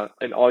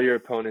 and all your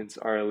opponents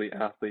are elite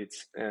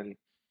athletes, and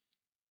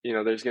you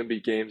know, there's going to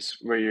be games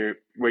where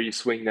you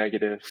swing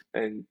negative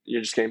and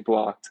you're just getting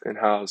blocked and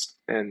housed,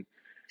 and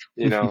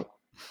you know,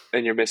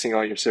 and you're missing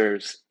all your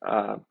serves.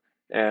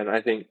 And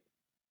I think,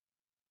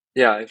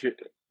 yeah,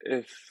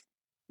 if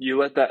you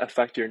let that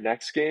affect your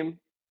next game,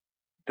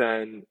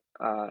 then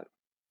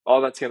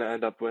all that's going to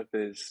end up with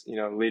is, you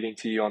know, leading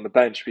to you on the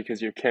bench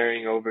because you're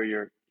carrying over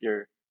your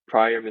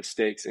prior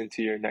mistakes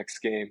into your next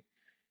game,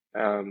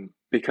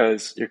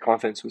 because your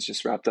confidence was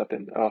just wrapped up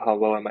in, oh, how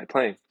well am I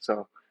playing?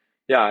 So,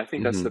 yeah, I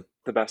think that's Mhm.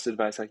 the best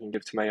advice I can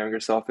give to my younger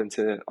self and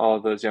to all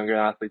of those younger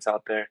athletes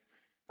out there.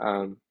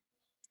 Um,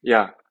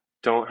 yeah,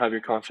 don't have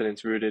your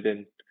confidence rooted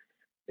in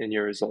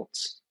your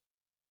results.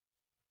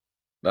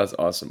 That's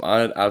awesome.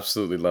 I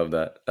absolutely love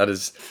that. That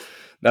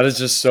is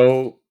just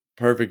so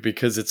perfect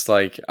because it's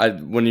like I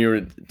when you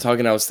were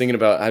talking, I was thinking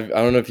about I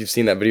don't know if you've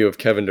seen that video of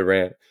Kevin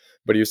Durant,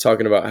 but he was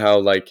talking about how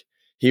like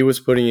he was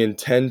putting in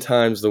 10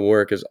 times the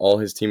work as all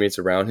his teammates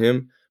around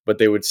him, but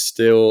they would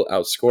still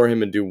outscore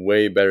him and do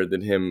way better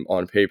than him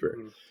on paper.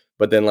 Mhm.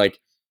 But then like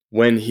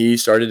when he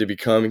started to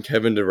become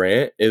Kevin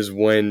Durant is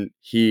when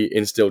he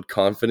instilled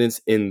confidence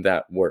in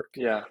that work,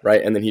 Yeah,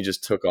 right? And then he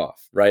just took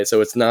off, right?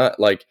 So it's not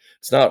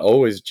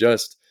always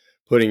just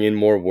putting in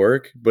more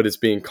work, but it's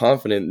being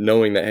confident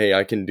knowing that hey,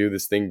 I can do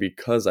this thing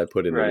because I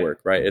put in the right.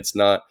 work, right? It's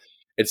not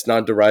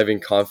deriving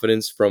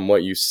confidence from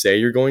what you say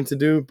you're going to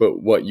do,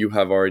 but what you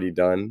have already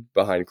done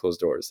behind closed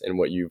doors and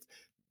what you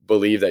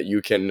believe that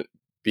you can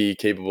be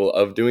capable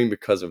of doing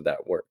because of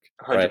that work,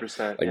 right?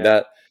 100%. Like Yeah.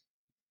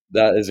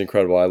 that is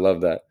incredible. I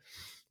love that.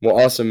 Well,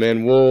 awesome,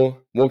 man. We'll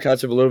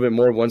catch up a little bit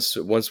more once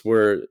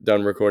we're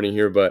done recording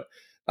here. But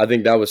I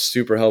think that was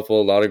super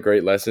helpful. A lot of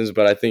great lessons.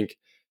 But I think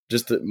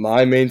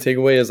my main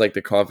takeaway is like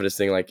the confidence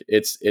thing. Like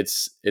it's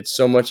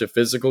so much a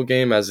physical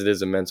game as it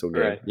is a mental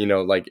game. Right. You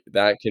know, like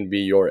that can be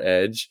your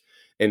edge,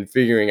 and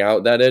figuring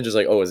out that edge is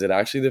like, oh, is it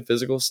actually the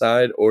physical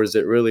side or is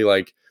it really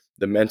like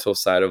the mental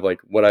side of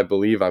like what I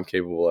believe I'm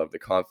capable of, the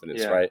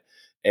confidence, Yeah. right?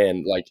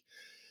 And like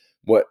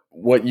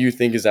what you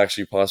think is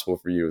actually possible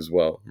for you as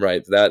well,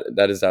 right?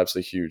 That is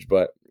absolutely huge.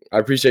 But I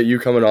appreciate you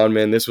coming on,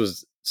 man. This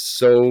was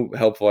so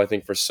helpful, I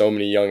think, for so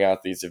many young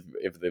athletes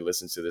if they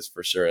listen to this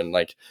for sure, and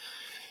like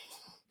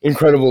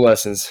incredible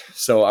lessons.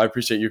 So I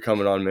appreciate you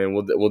coming on, man.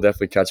 We'll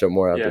definitely catch up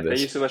more after Yeah.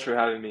 Thank you this. so much for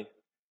having me.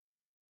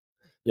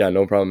 Yeah,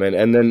 no problem, man.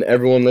 And then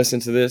everyone listen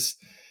to this.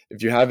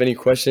 If you have any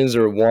questions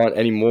or want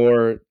any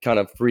more kind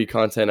of free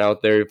content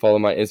out there, follow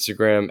my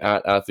Instagram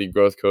at Athlete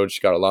Growth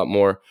Coach. Got a lot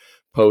more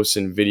posts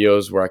and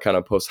videos where I kind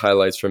of post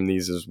highlights from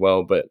these as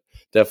well. But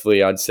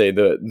definitely, I'd say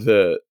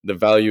the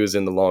value is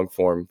in the long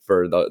form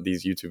for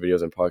these YouTube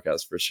videos and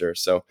podcasts for sure.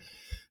 So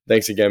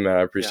thanks again, man.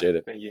 I Yeah. appreciate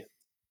it. Thank you.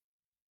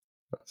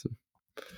 Awesome.